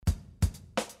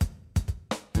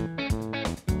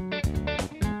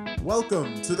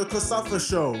Welcome to the COSAFA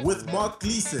Show with Mark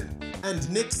Gleeson and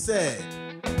Nick Said.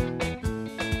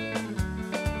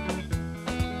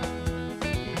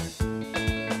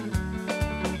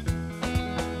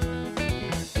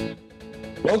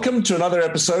 Welcome to another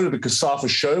episode of the COSAFA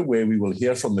Show, where we will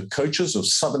hear from the coaches of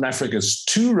Southern Africa's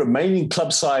two remaining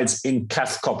club sides in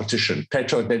CAF competition.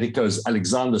 Petro Atletico's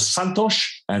Alexandre Santos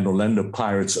and Orlando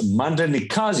Pirates' Mandla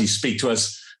Ncikazi speak to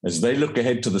us as they look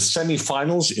ahead to the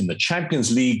semi-finals in the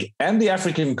Champions League and the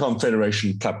African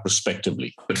Confederation Cup,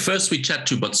 respectively. But first, we chat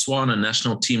to Botswana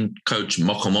national team coach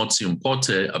Mogomotsi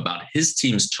Mpote about his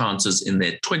team's chances in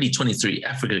their 2023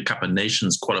 Africa Cup of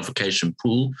Nations qualification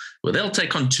pool, where they'll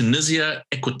take on Tunisia,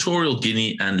 Equatorial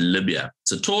Guinea, and Libya.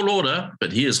 It's a tall order,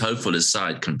 but he is hopeful his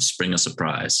side can spring a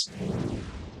surprise.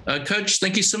 Coach,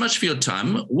 thank you so much for your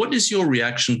time. What is your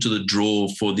reaction to the draw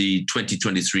for the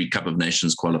 2023 Cup of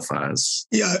Nations qualifiers?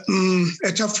 Yeah,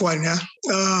 a tough one. Yeah?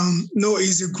 No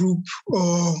easy group.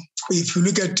 If you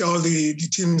look at all the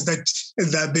teams that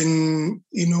have been,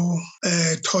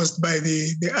 tossed by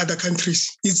the other countries,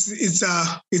 it's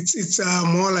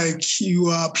more like you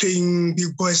are playing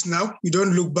big boys now. You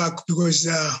don't look back because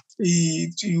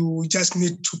you just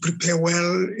need to prepare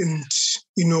well and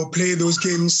play those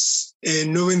games,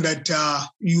 knowing that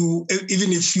you,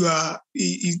 even if you are,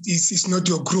 it's not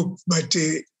your group, but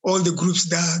all the groups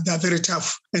they're very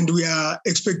tough, and we are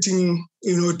expecting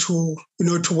to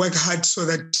work hard so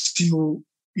that you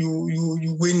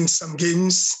win some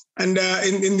games. And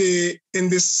in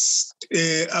this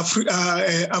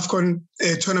AFCON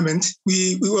tournament,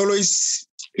 we always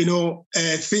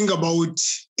think about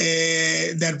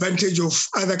the advantage of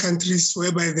other countries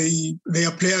whereby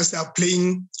their players are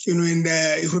playing, in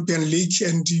the European League,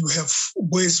 and you have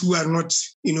boys who are not,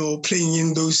 playing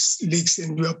in those leagues,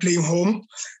 and you are playing home.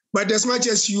 But as much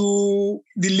as the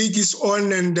league is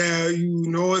on, and you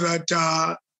know that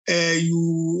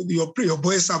your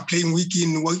boys are playing week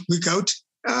in, week out,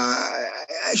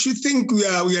 I should think we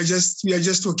are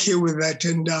just okay with that,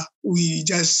 and we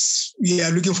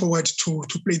are looking forward to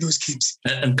play those games.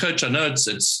 And Coach, I know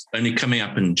it's only coming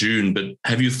up in June, but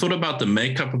have you thought about the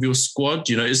makeup of your squad?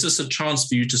 Is this a chance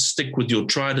for you to stick with your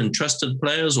tried and trusted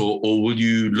players, or will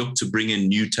you look to bring in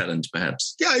new talent,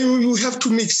 perhaps? Yeah, you have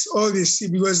to mix all this,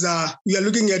 because we are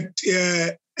looking at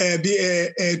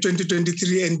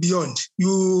 2023 and beyond.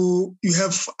 You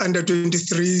have under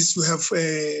 23s, you have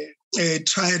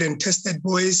tried and tested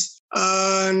boys.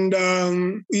 And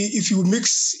if you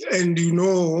mix and you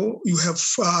have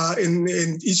in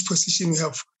each position, you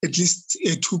have at least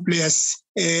two players,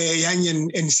 young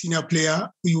and senior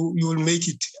player, you will make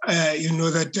it.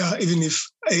 That even if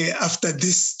after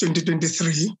this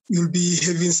 2023, you'll be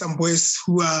having some boys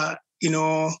who are,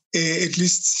 at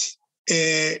least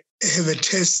have a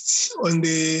test on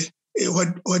the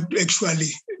what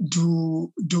actually do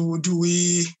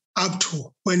we up to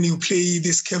when you play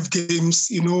these CAF games.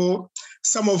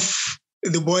 Some of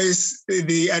the boys,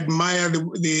 they admire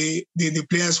the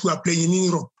players who are playing in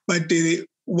Europe, but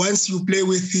once you play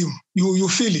with him, you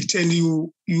feel it, and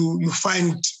you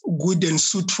find good and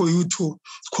suit for you to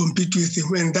compete with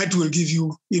him, and that will give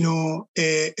you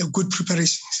a good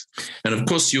preparation. And of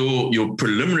course, your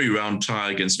preliminary round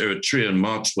tie against Eritrea in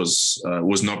March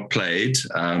was not played.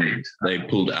 They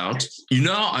pulled out.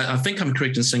 I think I'm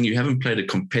correct in saying you haven't played a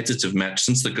competitive match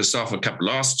since the COSAFA Cup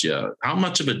last year. How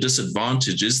much of a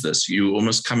disadvantage is this? You're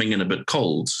almost coming in a bit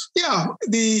cold. Yeah,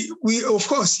 we of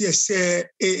course, yes,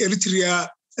 Eritrea.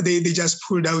 They just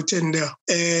pulled out, and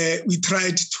we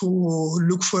tried to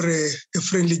look for a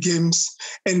friendly games,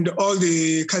 and all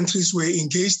the countries were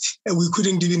engaged, and we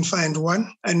couldn't even find one.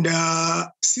 And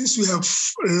since we have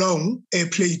long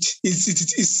played,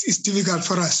 it's difficult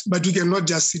for us, but we cannot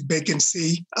just sit back and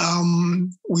say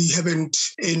we haven't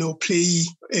play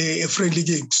a friendly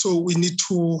game. So we need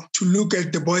to look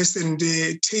at the boys and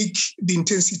take the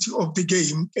intensity of the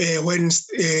game when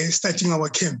starting our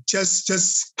camp.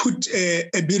 Just put a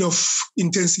bit of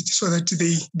intensity so that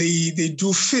they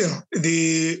do feel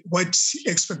what's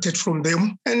expected from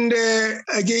them. And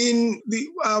again,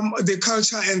 the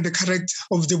culture and the character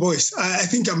of the boys, I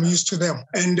think I'm used to them.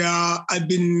 And I've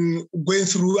been going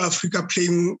through Africa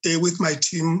playing with my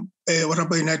team,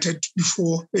 Warapa United,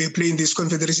 before playing these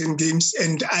Confederation games,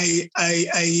 and I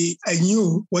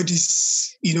knew what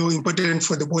is important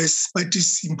for the boys, what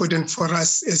is important for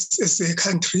us as a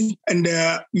country, and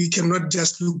we cannot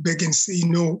just look back and say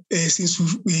no, since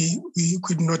we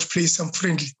could not play some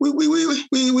friendly. We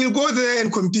will go there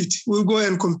and compete. We'll go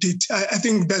and compete. I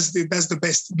think that's the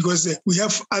best, because we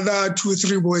have other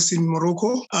 2-3 boys in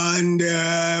Morocco, and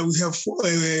we have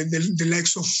the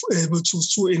likes of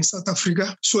Botswana in South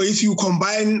Africa. So if if you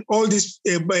combine all these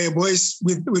boys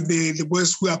with the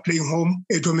boys who are playing home,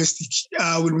 domestic,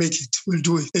 we'll make it. We'll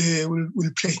do it.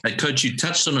 We'll play. Hey, Coach, you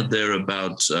touched on it there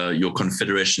about your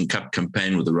Confederation Cup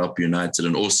campaign with Europa United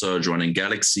and also joining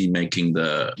Galaxy, making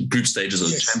the group stages of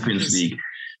the Champions League.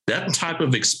 That type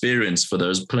of experience for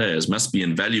those players must be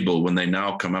invaluable when they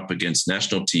now come up against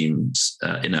national teams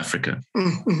in Africa.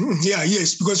 Mm-hmm.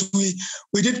 Yes, because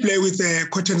we did play with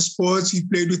Cotton Sports, we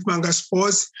played with Manga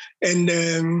Sports, and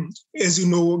as you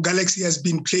know, Galaxy has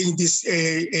been playing this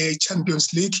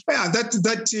Champions League.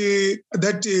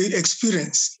 That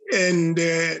experience, and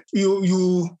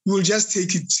you will just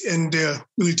take it and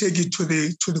you will take it to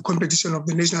the competition of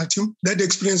the national team. That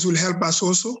experience will help us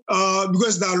also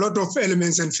because there are a lot of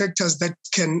elements and factors that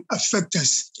can affect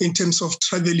us in terms of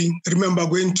traveling. Remember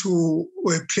going to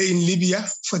play in Libya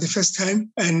for the first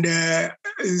time, and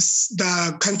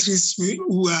the countries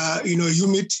who are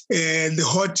humid, the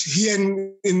hot. Here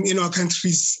in our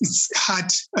countries, it's hot.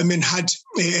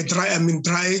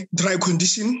 Dry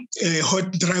condition,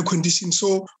 hot, dry condition.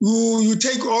 So you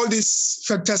take all these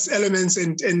factors, elements,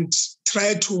 and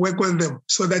try to work on them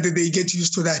so that they get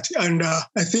used to that. And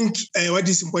I think what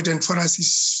is important for us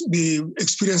is the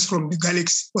experience from the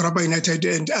Galaxy, Europa United,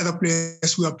 and other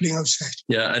players who are playing outside.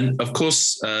 Yeah, and of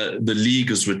course, the league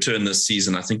has returned this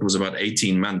season. I think it was about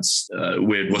 18 months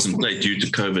where it wasn't played due to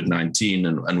COVID-19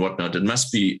 and whatnot. It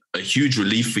must be a huge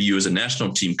relief for you as a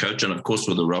national team coach, and of course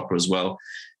with Europa as well,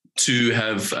 to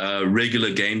have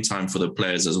regular game time for the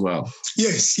players as well.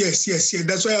 Yes.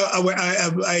 That's why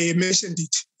I mentioned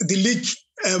it. The league,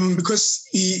 because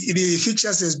the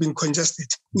fixtures has been congested.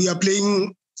 We are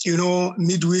playing,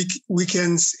 midweek,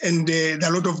 weekends, and there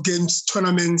are a lot of games,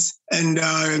 tournaments, and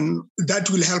that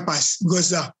will help us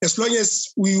because as long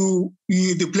as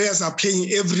the players are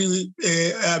playing every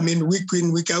week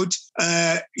in, week out,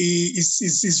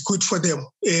 it's good for them.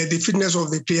 The fitness of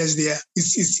the players there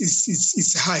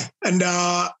is high, and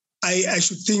I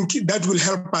should think that will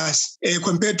help us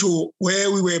compared to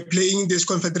where we were playing this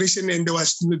confederation and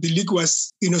the league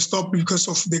was stopped because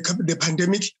of the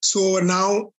pandemic. So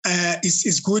now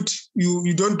it's good.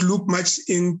 You don't look much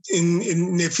in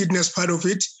the fitness part of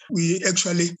it. We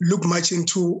actually look much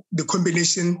into the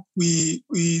combination. We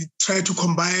try to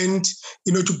combine,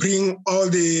 to bring all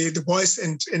the boys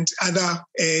and other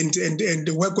and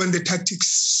work on the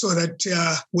tactics so that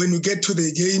when you get to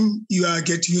the game, you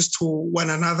get used to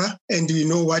one another. And you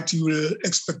know what you will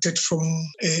expect from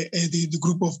the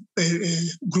group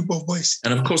of boys.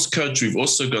 And of course, Coach, we've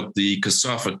also got the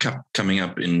COSAFA Cup coming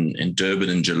up in Durban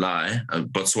in July.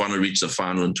 Botswana reached the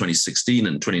final in 2016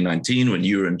 and 2019 when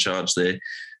you were in charge there.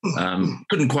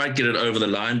 Couldn't quite get it over the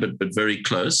line, but very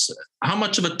close. How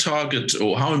much of a target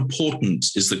or how important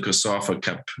is the COSAFA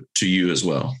Cup to you as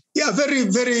well? Yeah, very,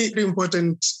 very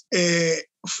important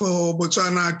for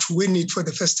Botswana to win it for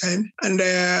the first time. And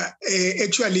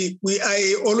actually,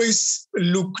 I always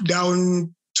look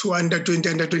down to under 20,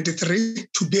 under 23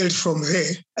 to build from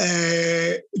there.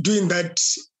 Doing that,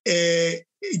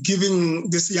 giving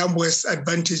this young boys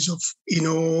advantage of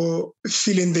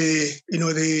feeling the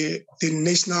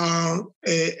national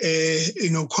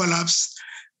collapse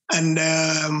and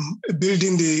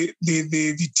building the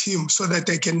team so that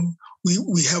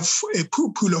we have a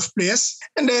pool of players.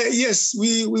 And yes,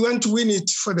 we want to win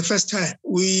it for the first time.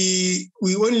 We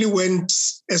only went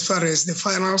as far as the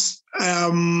finals.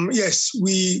 Yes,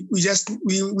 we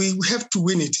have to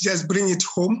win it, just bring it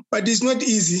home. But it's not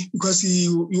easy because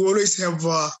you always have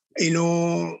a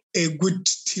good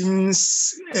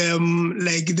teams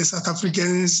like the South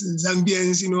Africans,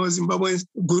 Zambians, Zimbabweans,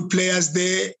 good players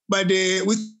there. But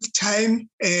with time,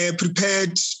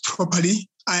 prepared properly,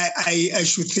 I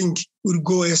should think we'll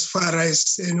go as far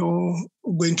as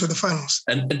going to the finals.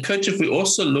 And Coach, if we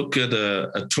also look at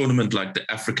a tournament like the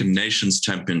African Nations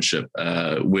Championship,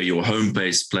 where your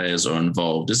home-based players are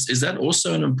involved, is that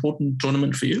also an important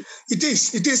tournament for you? It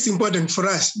is important for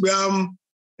us.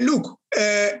 Look,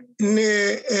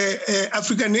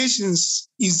 African Nations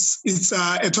it's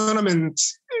a tournament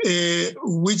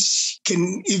which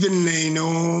can even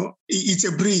it's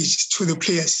a bridge to the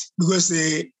players because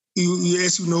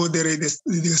as you know,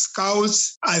 the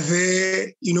scouts are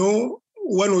there.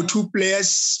 One or two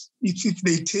players, if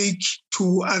they take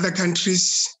to other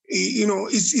countries,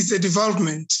 it's a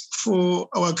development for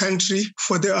our country,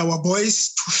 for our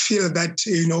boys to feel that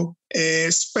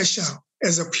special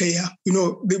as a player,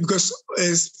 because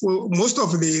as most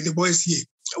of the boys here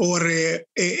or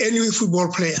any football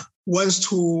player wants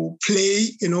to play,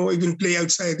 even play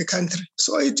outside the country.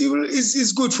 So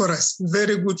it's good for us,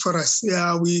 very good for us.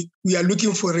 Yeah, we are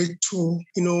looking for it to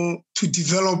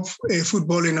develop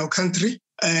football in our country.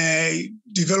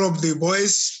 develop the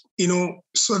boys,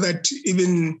 so that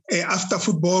even after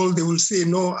football, they will say,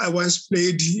 no, I once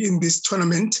played in this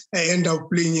tournament. I end up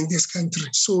playing in this country.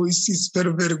 So it's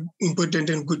very, very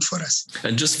important and good for us.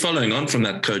 And just following on from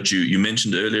that, Coach, you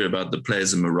mentioned earlier about the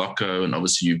players in Morocco, and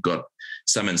obviously you've got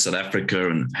some in South Africa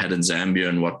and had in Zambia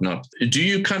and whatnot. Do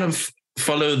you kind of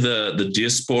follow the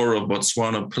diaspora of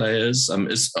Botswana players?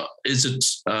 Is it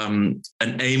an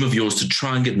aim of yours to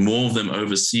try and get more of them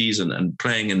overseas and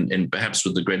playing in perhaps,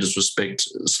 with the greatest respect,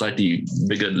 slightly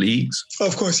bigger leagues?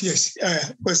 Of course, yes.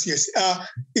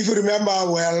 If you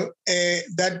remember well,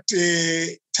 that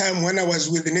time when I was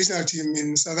with the national team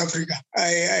in South Africa,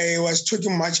 I was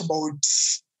talking much about,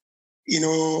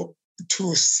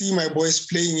 to see my boys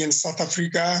playing in South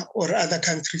Africa or other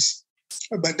countries.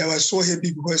 But I was so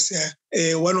happy because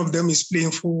one of them is playing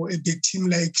for a big team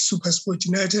like SuperSport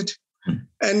United.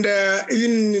 And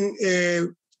even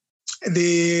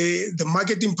the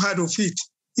marketing part of it,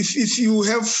 if you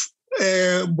have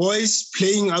boys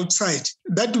playing outside,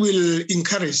 that will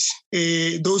encourage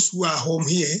those who are home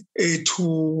here to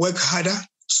work harder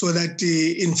so that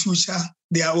in future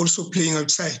they are also playing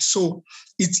outside. So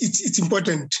it's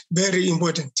important, very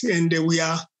important. And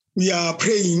we are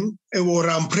praying, or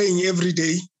I'm praying every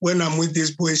day when I'm with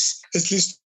these boys, at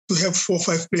least to have 4 or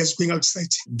 5 players going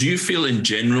outside. Do you feel in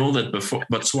general that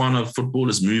Botswana football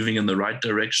is moving in the right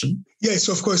direction? Yes,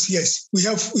 of course, yes. We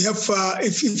have.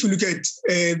 If you look at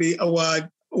our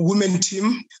women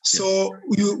team, so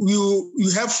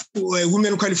you have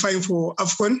women qualifying for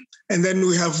AFCON, and then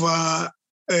we have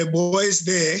boys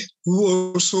there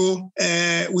who also,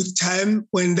 with time,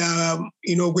 when they're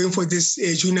going for this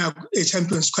junior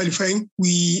champions qualifying,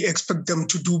 we expect them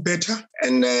to do better.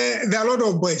 And there are a lot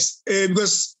of boys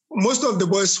because most of the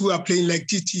boys who are playing like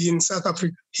TT in South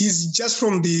Africa, he's just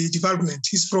from the development.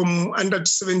 He's from under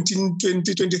 17,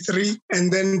 20, 23.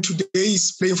 And then today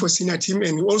he's playing for senior team,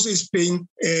 and he also is playing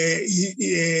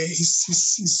his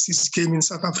game in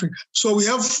South Africa. So we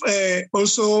have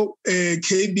also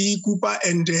KB, Cooper,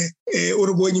 and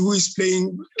Oroboni, who is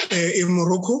playing in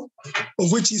Morocco,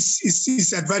 of which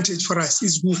is advantage for us.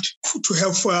 It's good to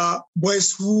have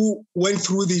boys who went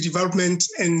through the development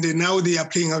and now they are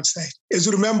playing outside. As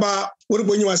you remember,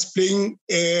 Oroboni was playing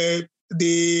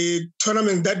the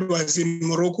tournament that was in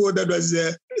Morocco, that was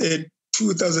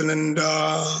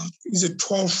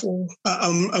 2012 or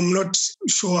I'm not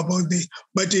sure about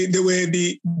but they were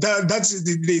that's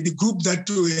the group that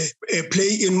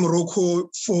play in Morocco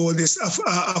for this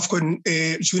AFCON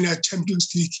Junior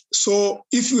Champions League. So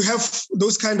if you have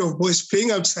those kind of boys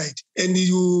playing outside and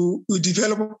you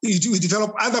develop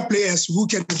other players who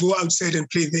can go outside and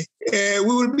play there,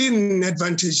 we will be in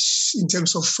advantage in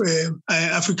terms of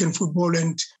African football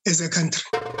and as a country.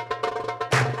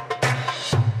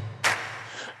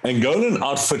 Angolan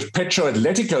outfit Petro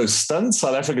Atletico stunned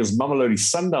South Africa's Mamelodi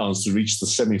Sundowns to reach the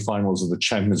semi-finals of the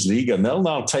Champions League, and they'll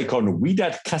now take on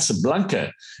Wydad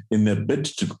Casablanca in their bid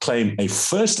to claim a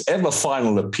first-ever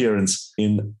final appearance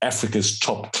in Africa's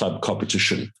top club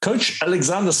competition. Coach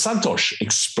Alexandre Santos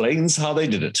explains how they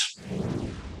did it.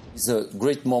 It's a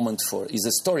great moment it's a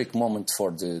historic moment for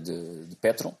the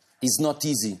Petro. It's not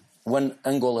easy when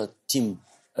Angola team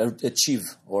achieve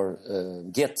or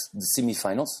get the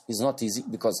semi-finals. It's not easy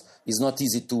because it's not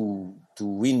easy to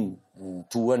win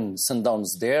 2-1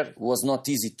 Sundowns there. It was not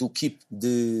easy to keep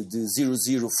the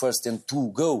 0-0 first and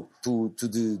to go to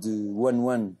the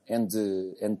 1-1 and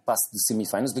pass the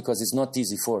semi-finals, because it's not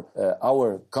easy for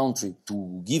our country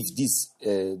to give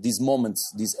these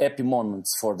moments, these happy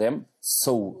moments for them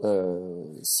so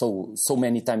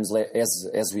many times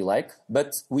as we like.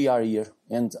 But we are here,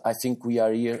 and I think we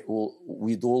are here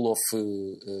with all of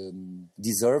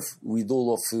deserve, with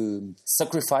all of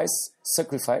sacrifice,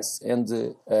 and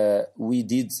we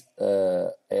did a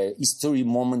history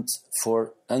moment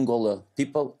for Angola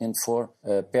people and for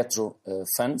Petro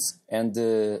fans, and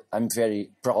I'm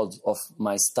very proud of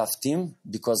my staff team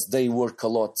because they work a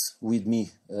lot with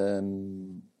me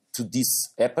to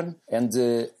this happen, and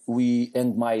we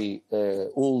and my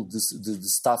all the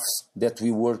staffs that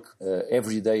we work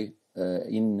every day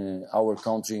in our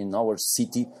country, in our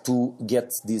city, to get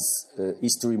this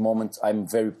history moment. I'm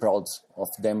very proud of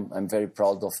them. I'm very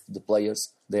proud of the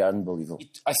players. They are unbelievable.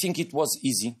 I think it was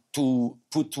easy to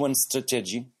put one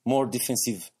strategy, more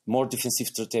defensive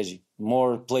strategy,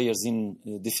 more players in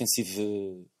defensive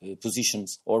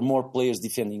positions, or more players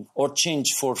defending, or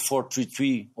change for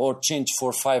 4-3-3, or change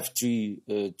for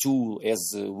 5-3-2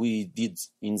 as we did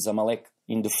in Zamalek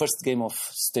in the first game of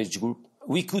stage group.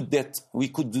 We could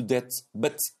do that,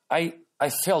 but I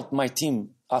felt my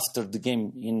team after the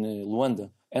game in Luanda,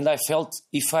 and I felt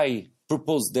if I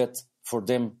propose that for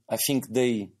them. I think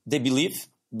they believe,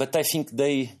 but I think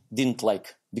they didn't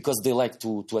like, because they like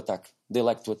to attack. They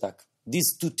like to attack.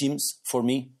 These two teams, for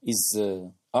me,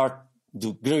 are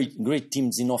the great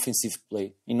teams in offensive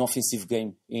play, in offensive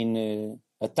game, in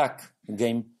attack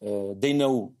game. They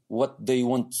know what they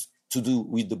want to do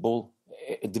with the ball,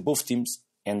 both teams,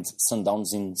 and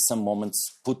Sundowns in some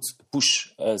moments push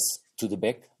us to the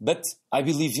back. But I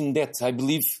believe in that. I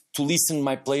believe to listen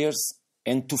my players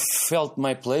and to felt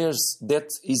my players, that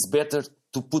is better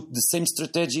to put the same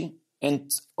strategy. And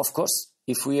of course,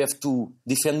 if we have to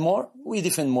defend more, we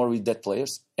defend more with that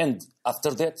players. And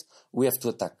after that, we have to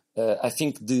attack. I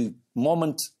think the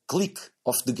moment click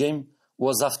of the game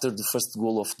was after the first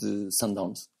goal of the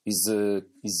Sundowns.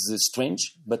 Is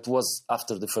strange, but was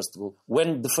after the first goal.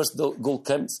 When the first goal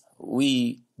comes,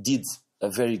 we did a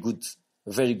very good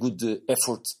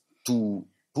effort to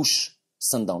push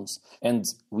Sundowns. And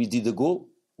we did a goal,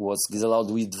 was allowed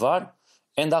with VAR.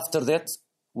 And after that,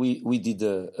 we did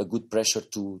a good pressure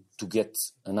to get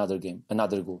another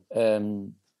goal.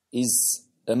 Is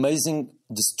amazing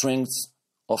the strength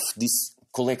of this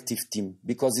collective team,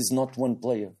 because it's not one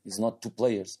player, it's not two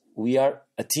players. We are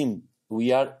a team.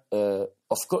 We are,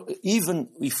 of course, even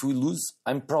if we lose,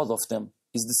 I'm proud of them.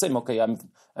 It's the same. Okay, I'm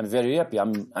very happy.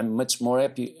 I'm much more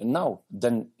happy now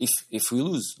than if we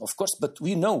lose, of course. But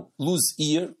we know lose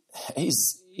here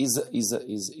is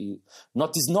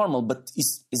not is normal, but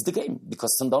is the game,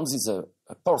 because Sundowns is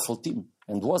a powerful team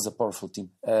and was a powerful team,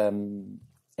 and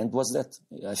was that,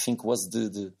 I think, was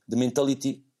the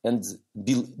mentality, and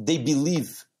they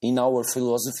believe in our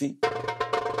philosophy.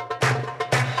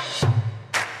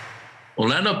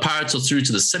 Orlando Pirates are through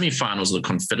to the semi-finals of the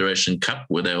Confederation Cup,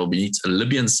 where they will meet a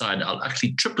Libyan side Al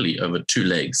Ahly Tripoli over 2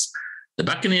 legs. The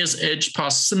Buccaneers edged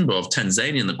past Simba of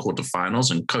Tanzania in the quarterfinals,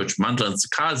 and coach Mandla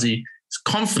Ncikazi is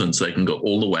confident they can go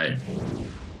all the way.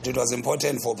 It was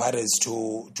important for Pirates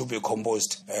to be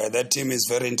composed. That team is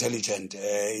very intelligent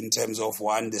in terms of,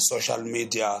 one, the social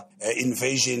media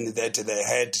invasion that they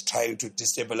had, trying to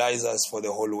destabilize us for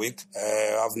the whole week.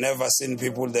 I've never seen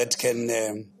people that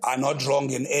are not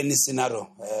wrong in any scenario.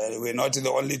 We're not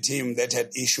the only team that had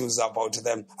issues about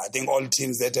them. I think all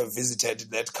teams that have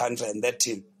visited that country and that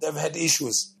team, they've had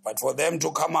issues. But for them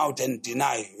to come out and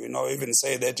deny, even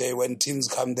say that when teams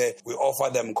come there, we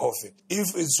offer them coffee.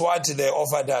 If it's what they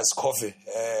offered us, coffee,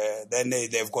 then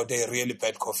they've got a really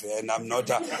bad coffee. And I'm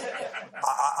not,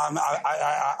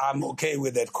 I'm okay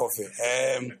with that coffee.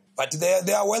 But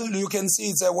they are well, you can see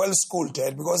it's a well-schooled,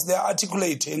 because they are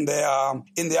articulate in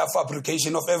their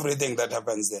fabrication of everything that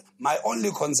happens there. My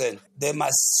only concern, they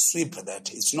must sweep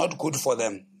that. It's not good for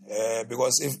them.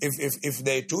 Because if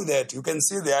they do that, you can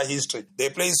see their history. They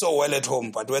play so well at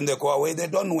home, but when they go away, they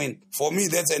don't win. For me,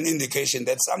 that's an indication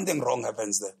that something wrong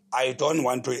happens there. I don't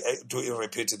want to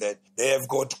repeat that. They have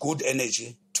got good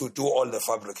energy to do all the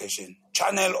fabrication.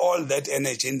 Channel all that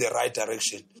energy in the right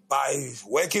direction by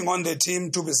working on the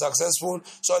team to be successful,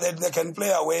 so that they can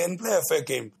play away and play a fair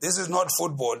game. This is not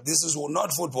football. This is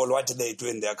not football what they do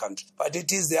in their country. But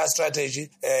it is their strategy.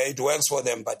 It works for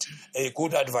them. But a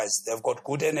good advice. They've got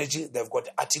good energy. They've got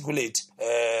articulate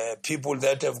people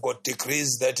that have got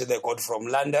degrees that they got from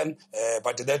London.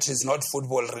 But that is not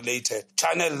football related.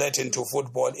 Channel that into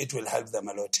football. It will help them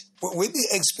a lot. With the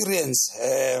experience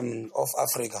of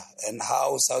Africa and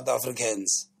how South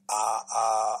Africans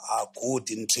are good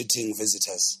in treating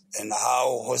visitors and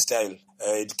how hostile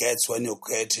it gets when you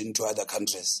get into other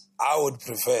countries, I would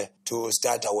prefer to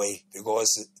start away,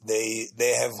 because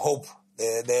they have hope.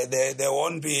 They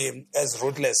won't be as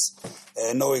ruthless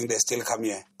knowing they still come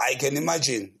here. I can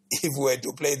imagine if we were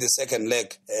to play the second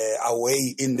leg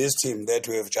away in this team that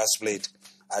we have just played,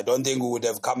 I don't think we would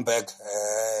have come back.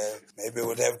 Maybe we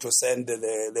would have to send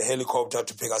the helicopter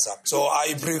to pick us up. So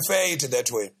I prefer it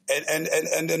that way.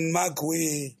 And then, Mark,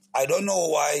 I don't know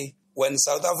why when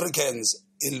South Africans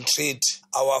ill-treat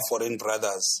our foreign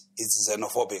brothers, it's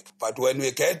xenophobic. But when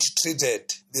we get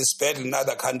treated this bad in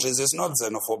other countries, it's not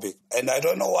xenophobic. And I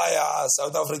don't know why are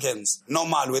South Africans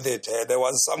normal with it. There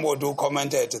was someone who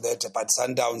commented that but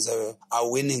Sundowns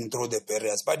are winning through the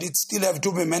barriers. But it still have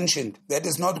to be mentioned. That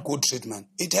is not good treatment.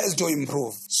 It has to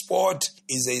improve. Sport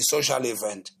is a social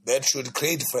event that should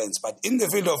create friends. But in the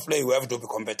field of play, we have to be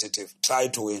competitive. Try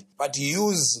to win. But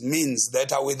use means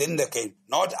that are within the game.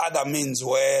 Not other means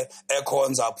where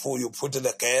aircons are full, you put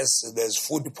the gas, there's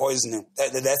food poisoning.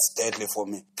 That's deadly for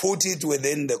me. Put it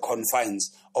within the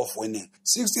confines of winning.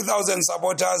 60,000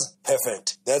 supporters,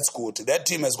 perfect. That's good. That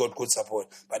team has got good support.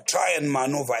 But try and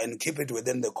maneuver and keep it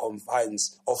within the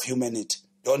confines of humanity.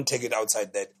 Don't take it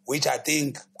outside that, which I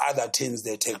think other teams,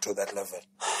 they take to that level.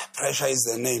 Pressure is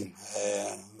the name.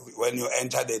 when you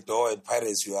enter the door at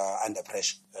Pirates, you are under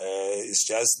pressure. It's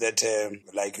just that,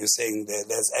 like you're saying,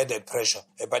 there's added pressure.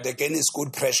 But again, it's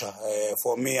good pressure.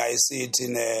 For me, I see it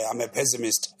I'm a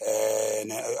pessimist.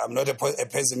 I'm not a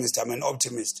pessimist, I'm an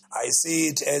optimist. I see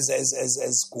it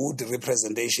as good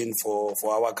representation for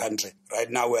our country. Right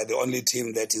now, we're the only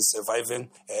team that is surviving.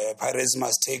 Pirates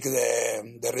must take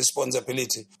the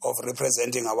responsibility of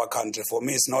representing our country. For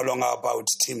me, it's no longer about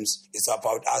teams. It's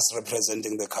about us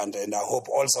representing the country. And I hope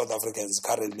all South Africans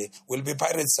currently will be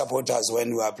Pirates supporters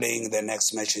when we are playing the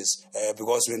next matches,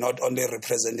 because we're not only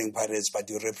representing Pirates, but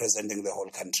we're representing the whole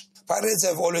country. Pirates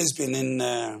have always been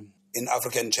in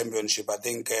African Championship. I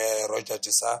think Roger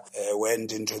Tissa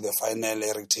went into the final.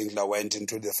 Eric Tinkler went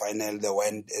into the final. They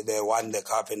won the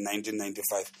cup in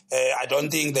 1995. I don't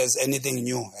think there's anything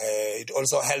new. It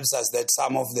also helps us that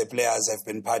some of the players have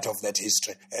been part of that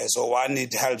history. So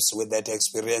it helps with that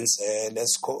experience.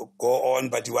 Let's go on,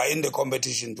 but we are in the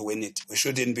competition to win it. We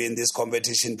shouldn't be in this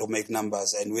competition to make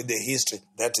numbers. And with the history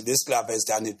that this club has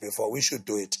done it before, we should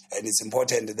do it. And it's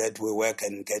important that we work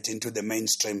and get into the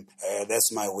mainstream.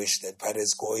 That's my wish, that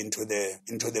Pirates go into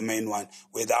the main one,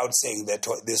 without saying that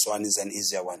this one is an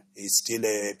easier one. It's still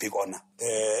a big honor.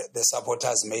 The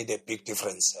supporters made a big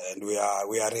difference, and we are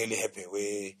really happy.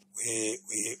 We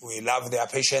love their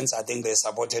patience. I think they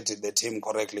supported the team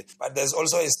correctly. But there's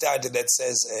also a stat that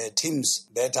says teams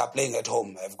that are playing at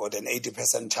home have got an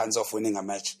 80% chance of winning a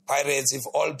match. Pirates, if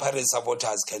all Pirates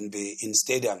supporters can be in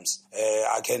stadiums,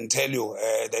 I can tell you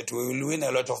that we will win a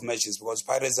lot of matches, because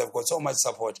Pirates have got so much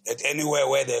support that anywhere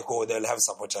where they go, they'll have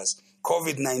supporters.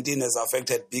 COVID-19 has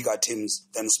affected bigger teams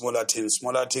than smaller teams.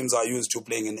 Smaller teams are used to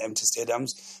playing in empty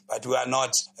stadiums, but we are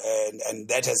not, and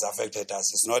that has affected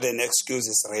us. It's not an excuse,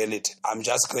 it's reality. I'm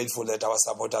just grateful that our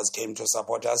supporters came to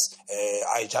support us.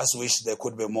 I just wish there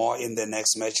could be more in the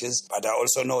next matches, but I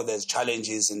also know there's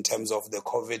challenges in terms of the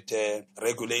COVID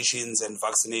regulations and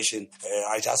vaccination.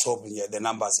 I just hope the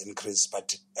numbers increase,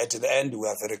 but at the end, we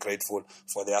are very grateful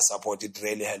for their support. It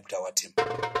really helped our team.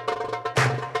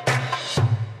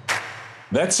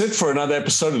 That's it for another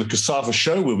episode of the COSAFA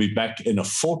Show. We'll be back in a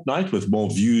fortnight with more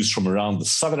views from around the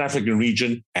Southern African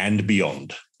region and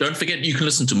beyond. Don't forget, you can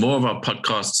listen to more of our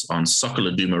podcasts on Soccer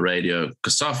Laduma Radio,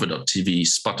 COSAFA.tv,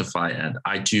 Spotify, and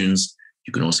iTunes.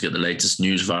 You can also get the latest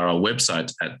news via our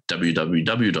website at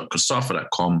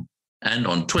www.cosafa.com and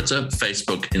on Twitter,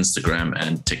 Facebook, Instagram,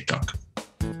 and TikTok.